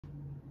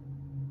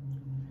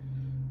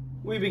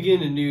We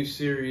begin a new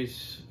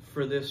series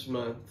for this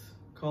month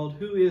called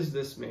Who is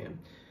This Man?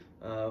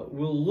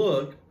 We'll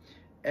look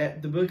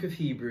at the book of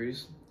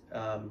Hebrews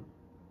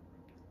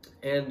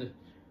and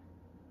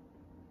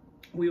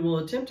we will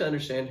attempt to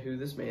understand who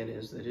this man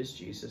is that is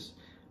Jesus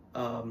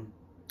and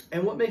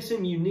what makes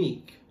him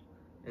unique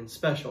and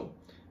special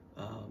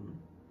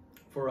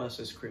for us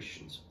as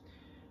Christians.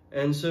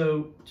 And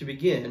so to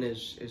begin,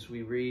 as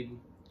we read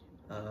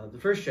the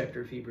first chapter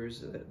of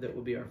Hebrews, that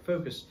will be our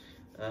focus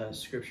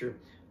scripture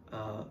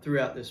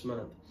throughout this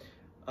month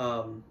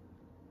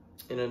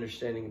in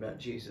understanding about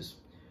Jesus.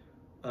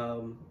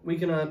 We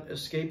cannot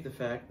escape the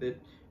fact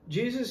that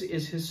Jesus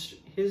is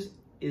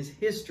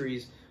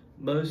history's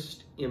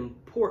most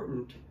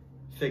important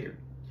figure.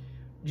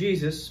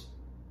 Jesus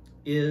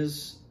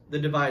is the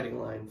dividing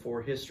line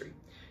for history.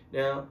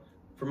 Now,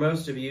 for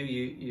most of you,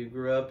 you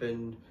grew up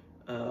and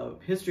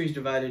history is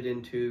divided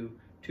into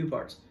two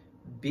parts: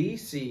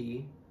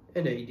 BC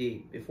and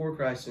AD, before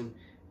Christ and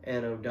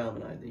Anno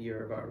Domini, the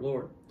year of our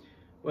Lord.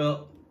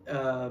 Well,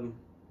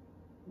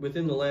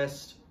 within the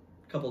last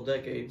couple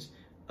decades,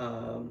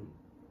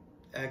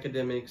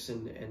 academics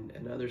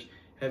and others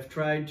have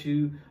tried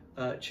to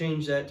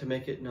change that to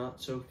make it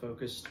not so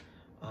focused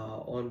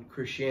on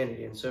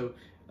Christianity. And so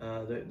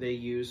they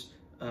use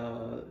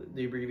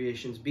the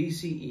abbreviations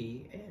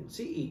BCE and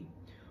CE.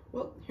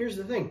 Well, here's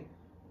the thing.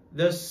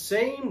 The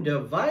same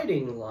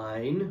dividing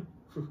line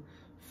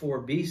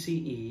for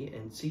BCE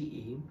and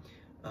CE,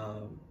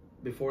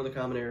 before the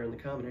Common Era and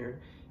the Common Era,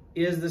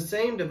 is the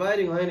same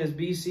dividing line as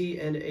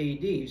BC and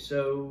AD.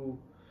 So,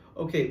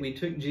 okay, we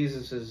took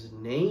Jesus's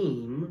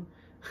name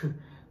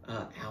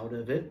out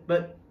of it,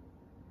 but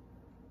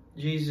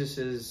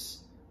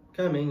Jesus's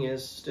coming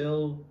is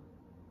still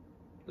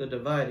the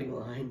dividing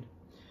line.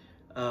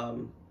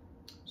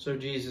 So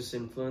Jesus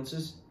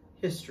influences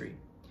history.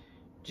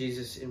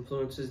 Jesus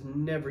influences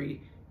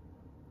nearly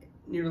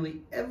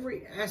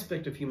every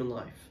aspect of human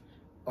life: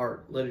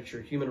 art,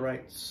 literature, human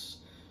rights,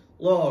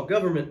 law,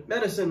 government,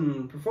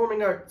 medicine,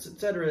 performing arts,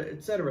 etc.,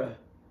 etc.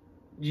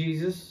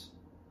 Jesus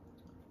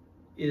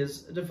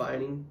is a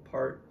defining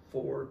part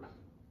for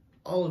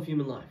all of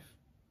human life,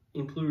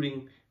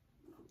 including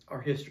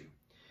our history.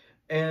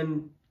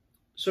 And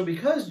so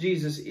because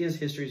Jesus is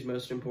history's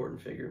most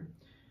important figure,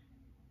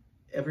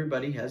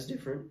 everybody has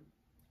different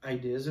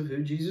ideas of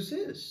who Jesus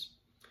is.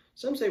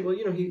 Some say, well,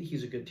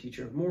 he's a good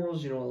teacher of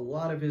morals. A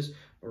lot of his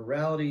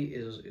morality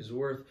is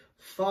worth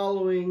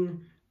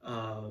following,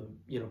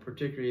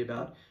 particularly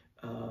about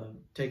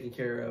taking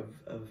care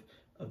of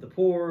the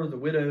poor, the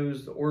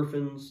widows, the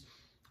orphans,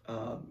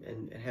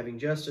 and having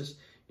justice.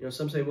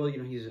 Some say, well,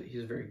 he's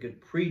a very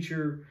good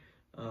preacher.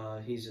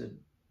 He's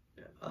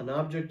an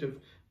object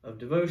of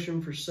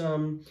devotion for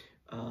some.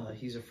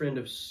 He's a friend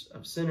of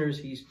sinners.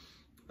 He's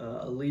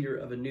a leader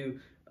of a new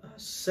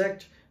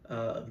sect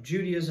of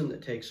Judaism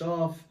that takes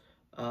off.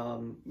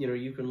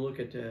 You can look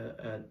at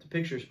the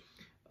pictures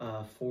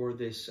for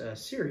this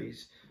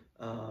series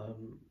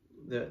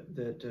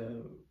that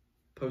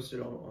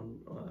posted on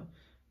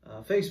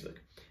Facebook,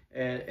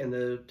 and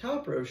the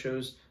top row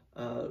shows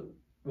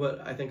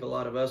what I think a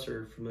lot of us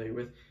are familiar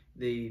with: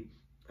 the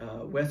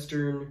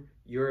Western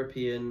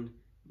European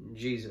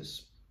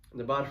Jesus. And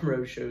the bottom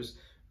row shows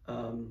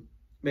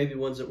maybe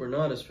ones that we're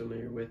not as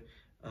familiar with: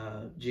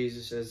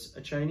 Jesus as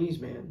a Chinese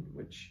man,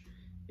 which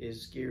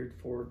is geared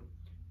for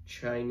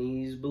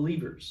Chinese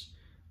believers.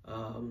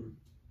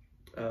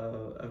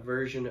 A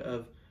version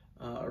of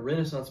a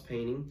Renaissance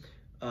painting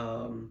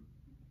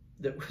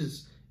that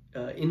was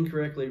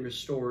incorrectly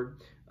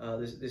restored.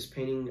 This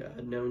painting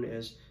known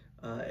as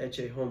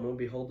Ecce Homo,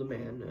 Behold the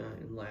Man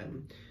in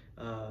Latin,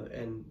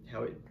 and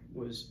how it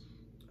was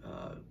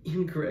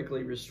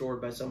incorrectly restored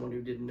by someone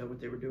who didn't know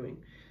what they were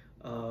doing.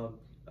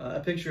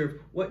 A picture of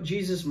what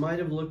Jesus might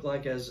have looked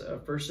like as a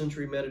first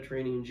century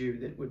Mediterranean Jew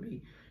that would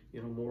be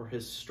more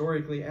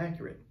historically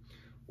accurate.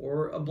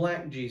 Or a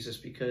black Jesus,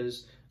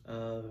 because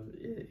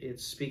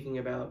it's speaking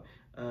about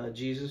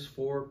Jesus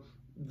for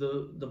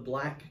the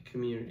black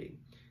community,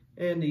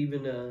 and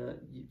even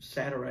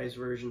satirized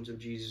versions of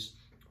Jesus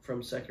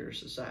from secular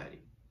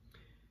society.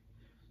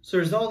 So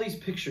there's all these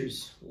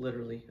pictures,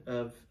 literally,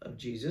 of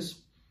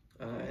Jesus,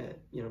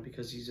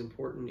 because he's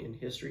important in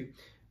history,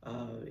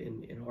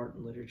 in art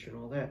and literature and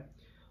all that.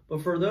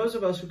 But for those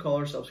of us who call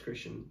ourselves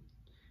Christian,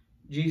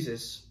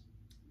 Jesus,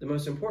 the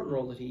most important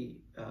role that he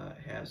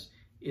has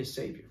is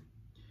Savior.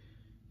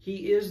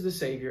 He is the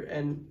Savior,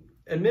 and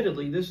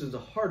admittedly, this is the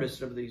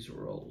hardest of these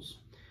roles.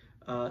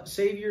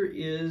 Savior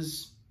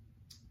is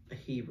a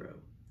hero.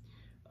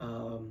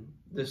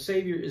 The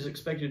Savior is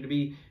expected to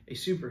be a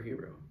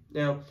superhero.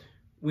 Now,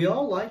 we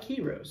all like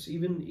heroes.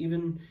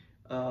 Even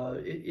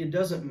it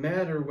doesn't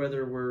matter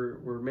whether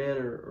we're man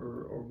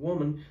or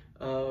woman.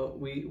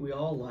 We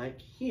all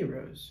like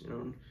heroes.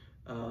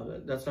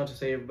 That's not to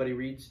say everybody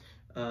reads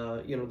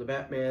the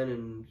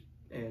Batman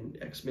and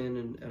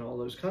X-Men and all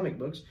those comic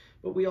books,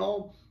 but we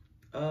all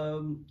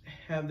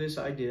have this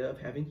idea of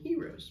having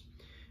heroes,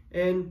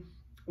 and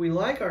we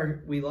like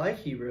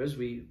heroes.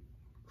 We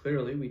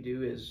clearly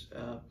do, as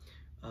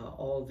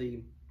all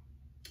the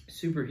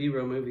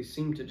superhero movies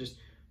seem to just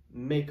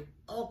make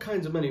all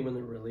kinds of money when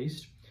they're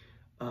released,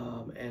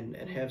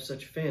 and have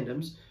such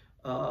fandoms,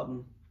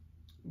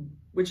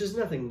 which is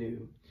nothing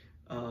new,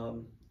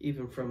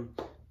 even from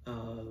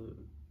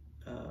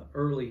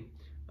early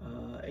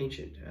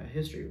ancient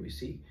history. We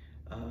see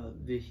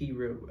the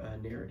hero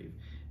narrative.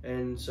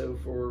 And so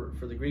for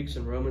the Greeks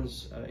and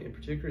Romans in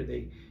particular,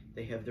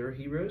 they have their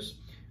heroes,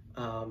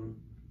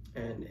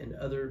 and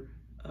other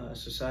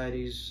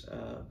societies,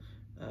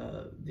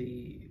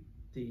 the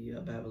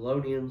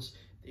Babylonians,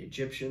 the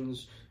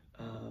Egyptians,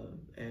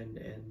 and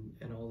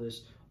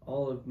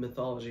all of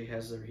mythology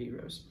has their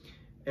heroes.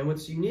 And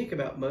what's unique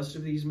about most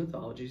of these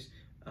mythologies,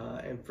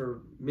 and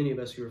for many of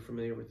us who are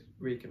familiar with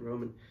Greek and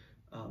Roman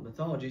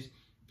mythologies,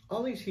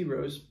 all these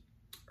heroes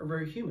are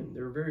very human.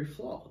 They're very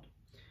flawed.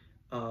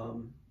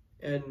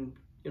 And,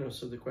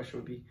 so the question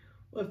would be,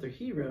 well, if they're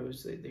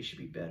heroes, they should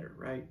be better,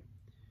 right?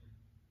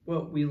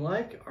 Well, we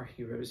like our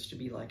heroes to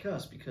be like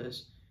us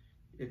because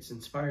it's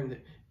inspiring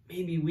that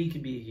maybe we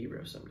could be a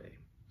hero someday.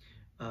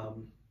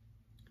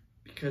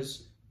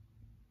 Because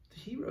the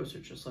heroes are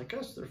just like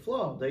us. They're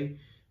flawed. They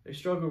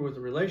struggle with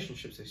the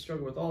relationships. They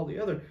struggle with all the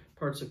other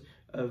parts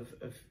of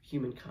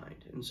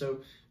humankind. And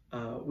so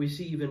we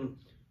see, even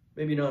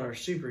maybe not our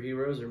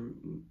superheroes or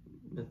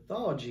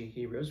mythology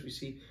heroes, we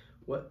see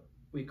what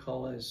we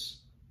call as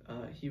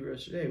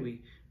heroes today.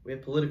 We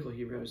have political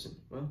heroes, and,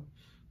 well,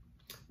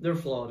 they're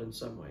flawed in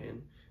some way.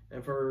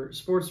 And for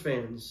sports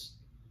fans,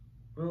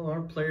 well,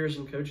 our players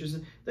and coaches,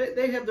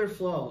 they have their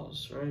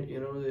flaws, right?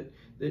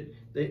 That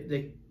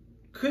they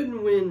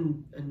couldn't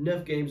win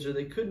enough games, or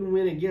they couldn't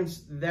win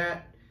against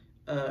that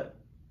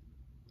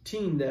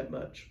team that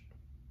much.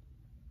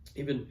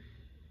 Even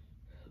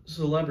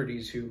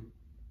celebrities who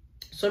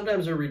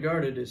sometimes are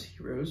regarded as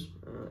heroes,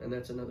 and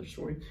that's another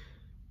story,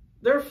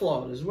 they're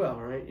flawed as well,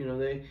 right?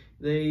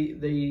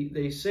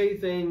 They say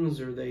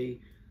things, or they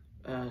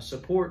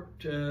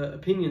support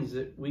opinions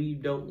that we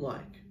don't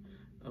like.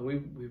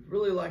 We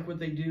really like what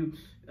they do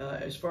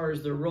as far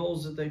as their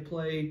roles that they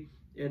play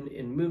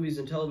in movies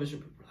and television.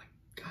 But we're like,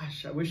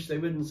 gosh, I wish they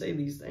wouldn't say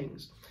these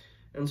things.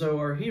 And so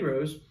our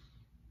heroes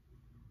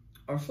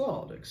are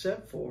flawed,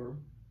 except for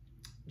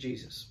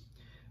Jesus.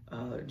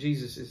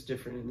 Jesus is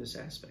different in this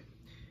aspect.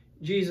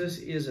 Jesus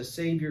is a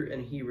savior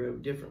and hero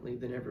differently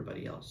than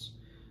everybody else.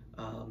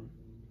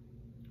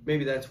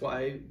 Maybe that's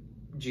why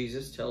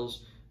Jesus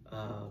tells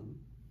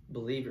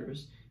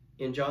believers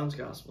in John's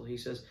gospel, he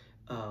says,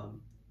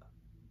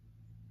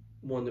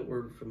 one that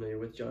we're familiar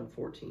with, John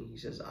 14, he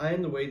says, I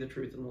am the way, the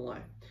truth, and the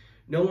life.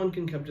 No one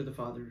can come to the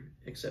Father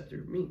except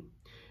through me.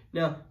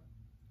 Now,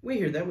 we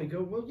hear that and we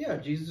go, well, yeah,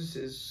 Jesus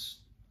is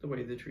the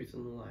way, the truth,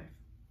 and the life.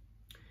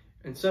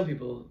 And some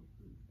people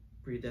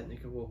read that and they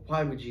go, well,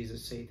 why would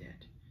Jesus say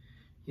that?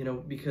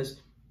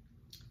 Because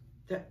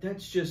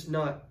that's just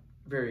not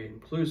very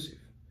inclusive.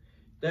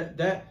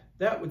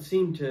 That would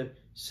seem to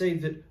say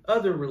that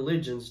other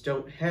religions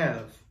don't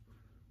have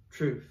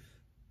truth.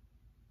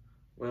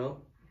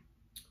 Well,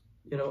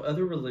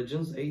 other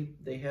religions,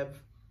 they have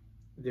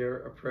their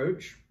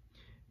approach.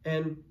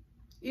 And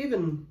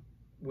even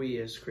we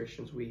as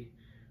Christians, we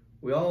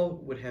all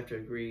would have to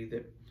agree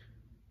that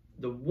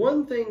the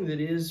one thing that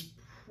is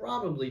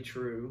probably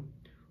true,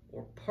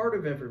 or part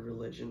of every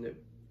religion that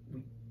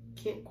we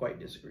can't quite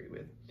disagree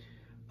with,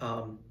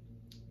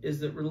 is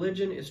that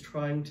religion is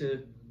trying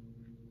to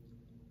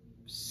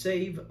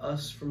save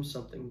us from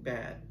something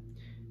bad.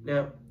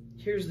 Now,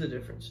 here's the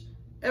difference.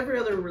 Every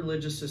other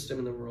religious system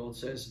in the world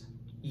says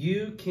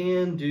you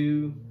can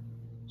do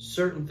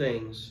certain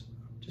things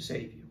to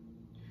save you.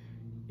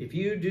 If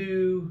you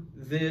do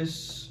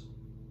this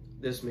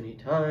many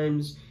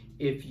times,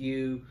 if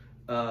you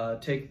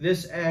take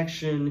this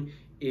action,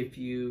 if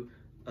you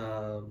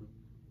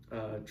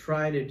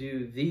try to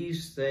do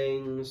these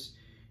things,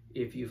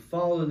 if you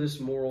follow this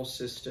moral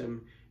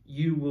system,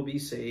 you will be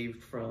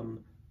saved from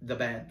the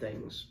bad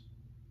things.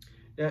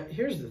 Now,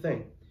 here's the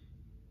thing.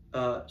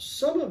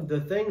 Some of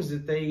the things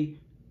that they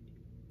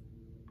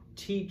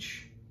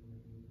teach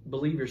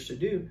believers to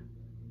do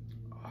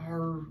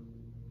are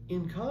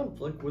in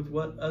conflict with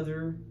what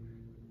other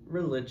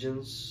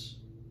religions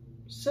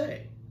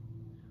say.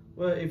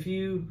 Well, if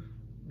you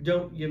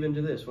don't give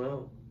into this,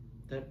 well,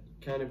 that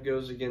kind of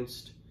goes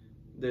against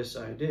this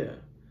idea.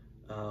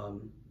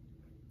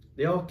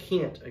 They all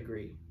can't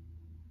agree.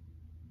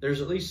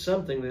 There's at least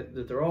something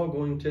that they're all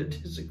going to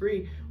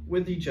disagree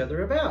with each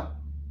other about.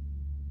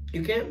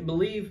 You can't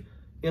believe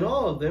in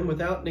all of them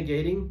without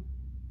negating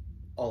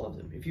all of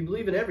them. If you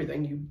believe in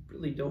everything, you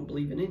really don't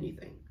believe in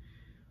anything.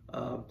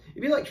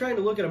 It'd be like trying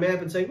to look at a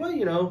map and say, well,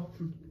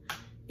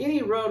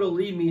 any road will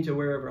lead me to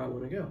wherever I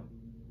want to go.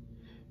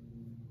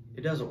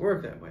 It doesn't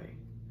work that way.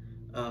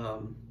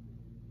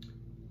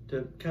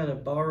 To kind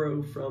of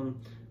borrow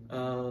from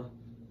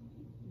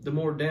the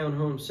more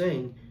down-home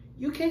saying,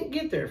 you can't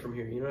get there from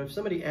here. If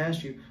somebody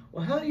asks you,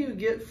 well, how do you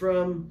get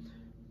from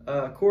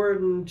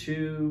Corydon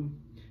to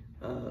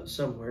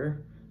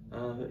somewhere?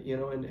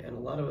 And a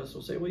lot of us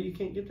will say, well, you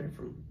can't get there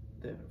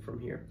from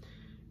here.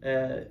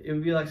 It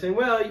would be like saying,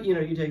 well,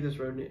 you take this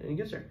road and it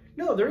gets there.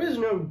 No, there is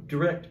no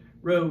direct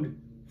road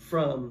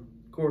from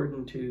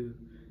Gordon to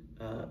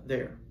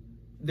there.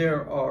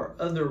 There are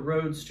other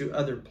roads to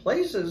other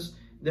places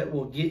that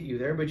will get you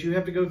there, but you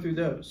have to go through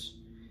those.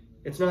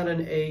 It's not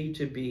an A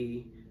to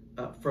B,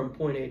 from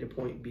point A to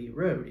point B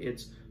road.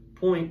 It's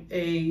point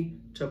A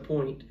to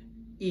point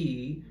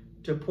E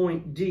to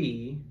point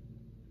D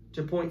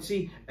to point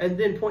C, and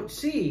then point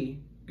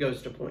C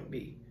goes to point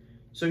B.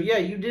 So yeah,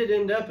 you did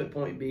end up at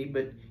point B,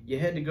 but you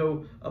had to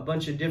go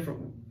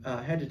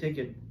had to take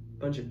a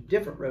bunch of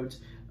different roads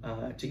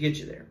to get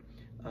you there.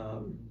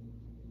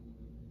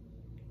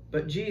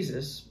 But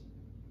Jesus,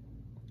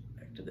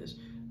 back to this,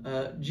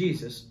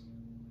 Jesus,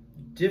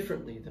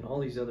 differently than all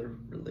these other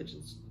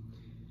religions,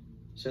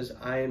 says,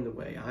 I am the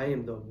way. I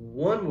am the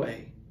one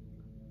way,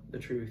 the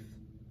truth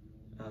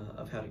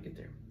of how to get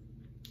there.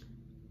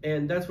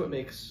 And that's what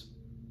makes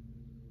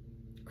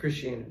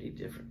Christianity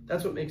different.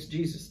 That's what makes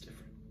Jesus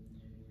different.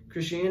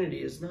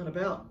 Christianity is not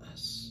about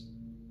us.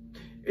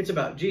 It's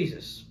about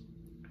Jesus.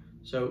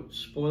 So,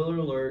 spoiler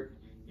alert,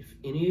 if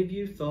any of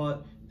you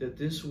thought that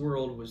this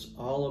world was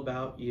all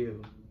about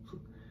you,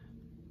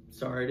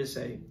 sorry to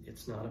say,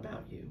 it's not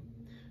about you.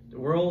 The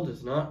world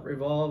does not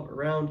revolve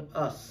around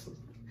us.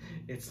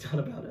 It's not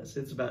about us.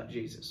 It's about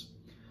Jesus.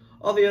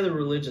 All the other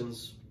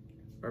religions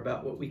are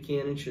about what we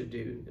can and should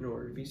do in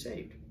order to be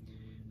saved.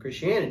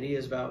 Christianity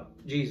is about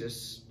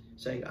Jesus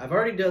saying, I've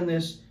already done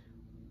this.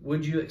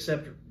 Would you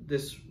accept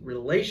this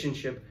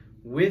relationship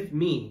with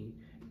me?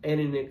 And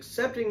in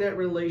accepting that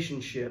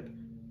relationship,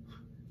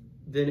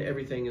 then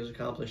everything is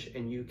accomplished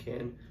and you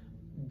can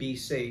be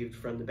saved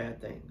from the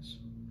bad things.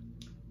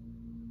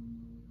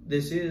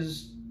 This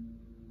is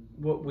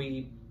what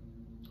we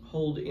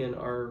hold in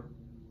our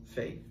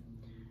faith.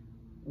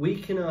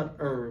 We cannot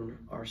earn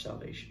our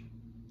salvation.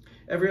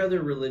 Every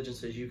other religion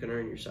says you can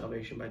earn your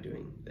salvation by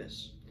doing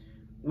this.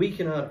 We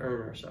cannot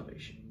earn our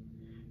salvation.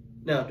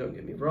 Now, don't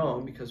get me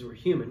wrong, because we're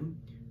human,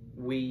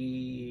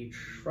 we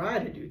try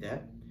to do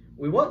that.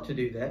 We want to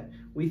do that.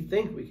 We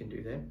think we can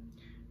do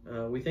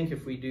that. We think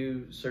if we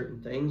do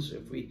certain things,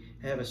 if we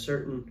have a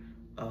certain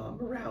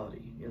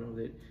morality,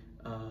 that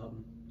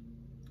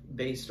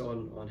based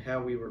on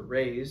how we were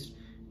raised,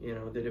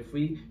 that if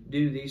we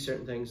do these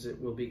certain things, that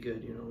we'll be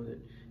good,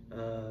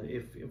 that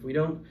if we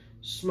don't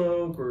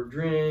smoke or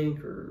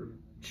drink or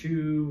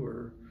chew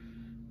or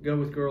go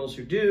with girls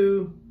who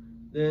do,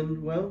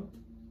 then, well,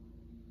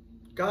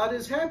 God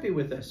is happy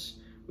with us.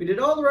 We did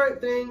all the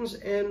right things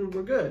and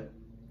we're good.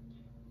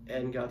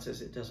 And God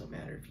says it doesn't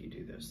matter if you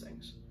do those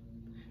things.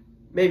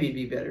 Maybe it'd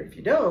be better if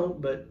you don't,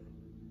 but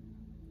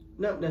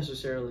not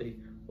necessarily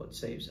what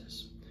saves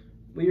us.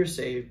 We are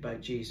saved by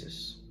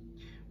Jesus.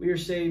 We are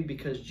saved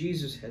because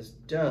Jesus has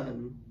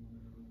done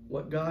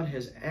what God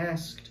has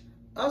asked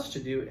us to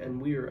do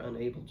and we are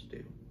unable to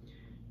do.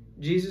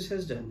 Jesus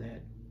has done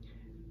that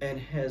and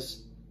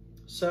has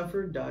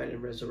suffered, died,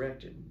 and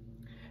resurrected.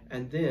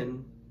 And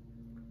then,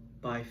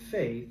 by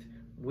faith,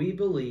 we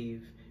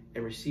believe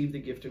and receive the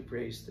gift of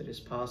grace that is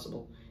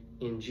possible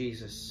in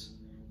Jesus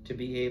to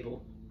be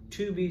able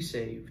to be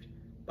saved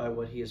by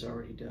what he has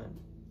already done.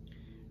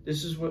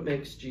 This is what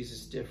makes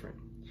Jesus different.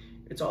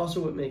 It's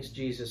also what makes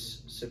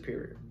Jesus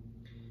superior.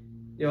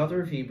 The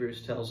author of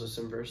Hebrews tells us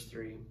in verse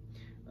 3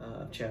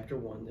 of chapter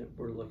 1 that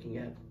we're looking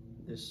at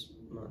this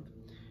month.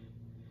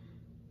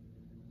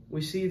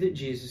 We see that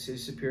Jesus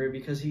is superior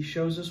because he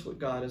shows us what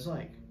God is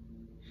like.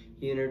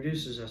 He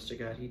introduces us to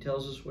God. He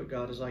tells us what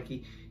God is like.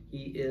 He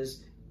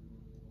is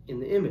in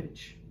the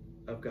image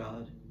of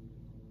God,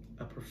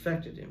 a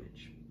perfected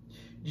image.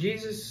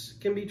 Jesus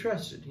can be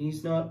trusted.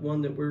 He's not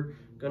one that we're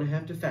going to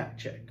have to fact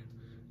check.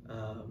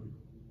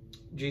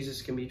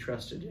 Jesus can be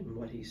trusted in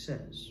what he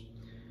says.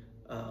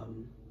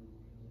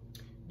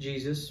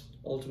 Jesus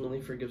ultimately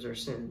forgives our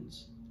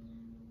sins.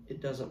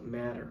 It doesn't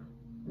matter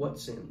what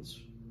sins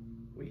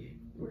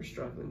we're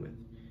struggling with.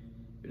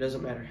 It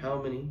doesn't matter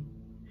how many.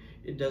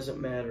 It doesn't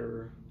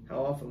matter how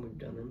often we've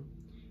done them.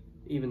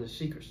 Even the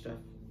secret stuff,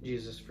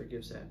 Jesus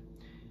forgives that.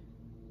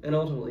 And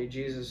ultimately,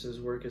 Jesus'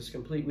 work is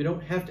complete. We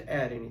don't have to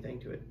add anything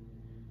to it.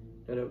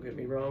 Now, don't get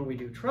me wrong, we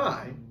do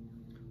try,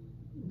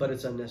 but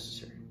it's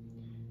unnecessary.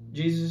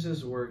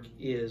 Jesus' work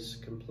is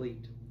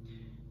complete.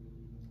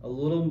 A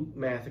little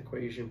math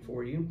equation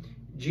for you.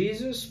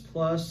 Jesus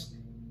plus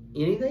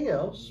anything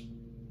else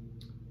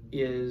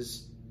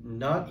is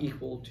not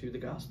equal to the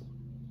gospel.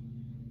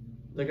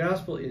 The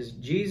gospel is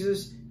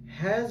Jesus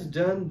has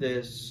done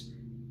this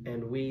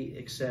and we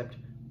accept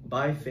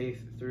by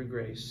faith through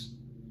grace.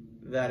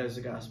 That is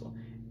the gospel.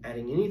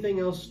 Adding anything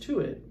else to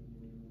it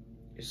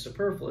is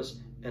superfluous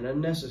and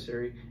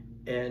unnecessary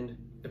and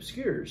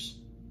obscures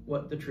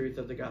what the truth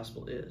of the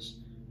gospel is.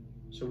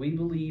 So we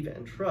believe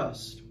and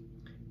trust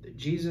that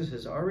Jesus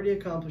has already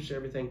accomplished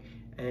everything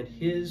and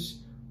his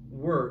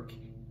work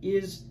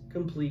is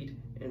complete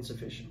and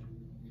sufficient.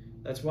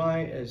 That's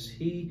why as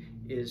he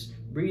is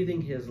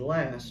breathing his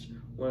last,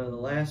 one of the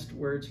last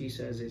words he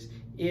says is,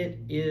 "It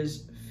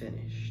is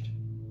finished."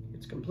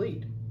 It's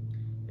complete.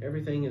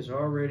 Everything is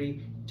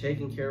already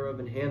taken care of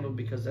and handled,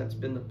 because that's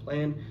been the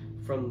plan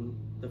from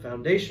the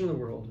foundation of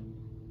the world,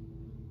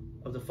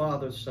 of the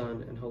Father,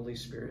 Son, and Holy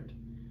Spirit,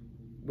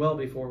 well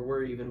before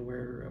we're even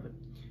aware of it,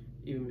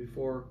 even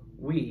before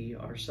we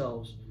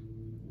ourselves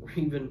were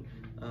even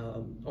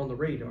on the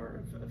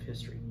radar of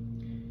history.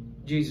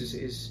 Jesus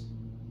is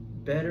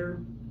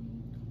better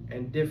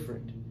and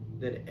different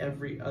than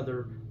every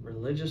other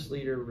religious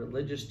leader,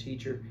 religious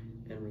teacher,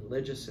 and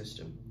religious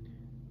system.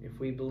 If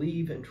we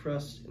believe and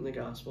trust in the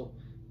gospel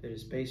that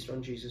is based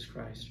on Jesus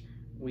Christ,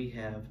 we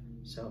have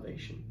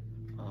salvation.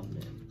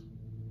 Amen.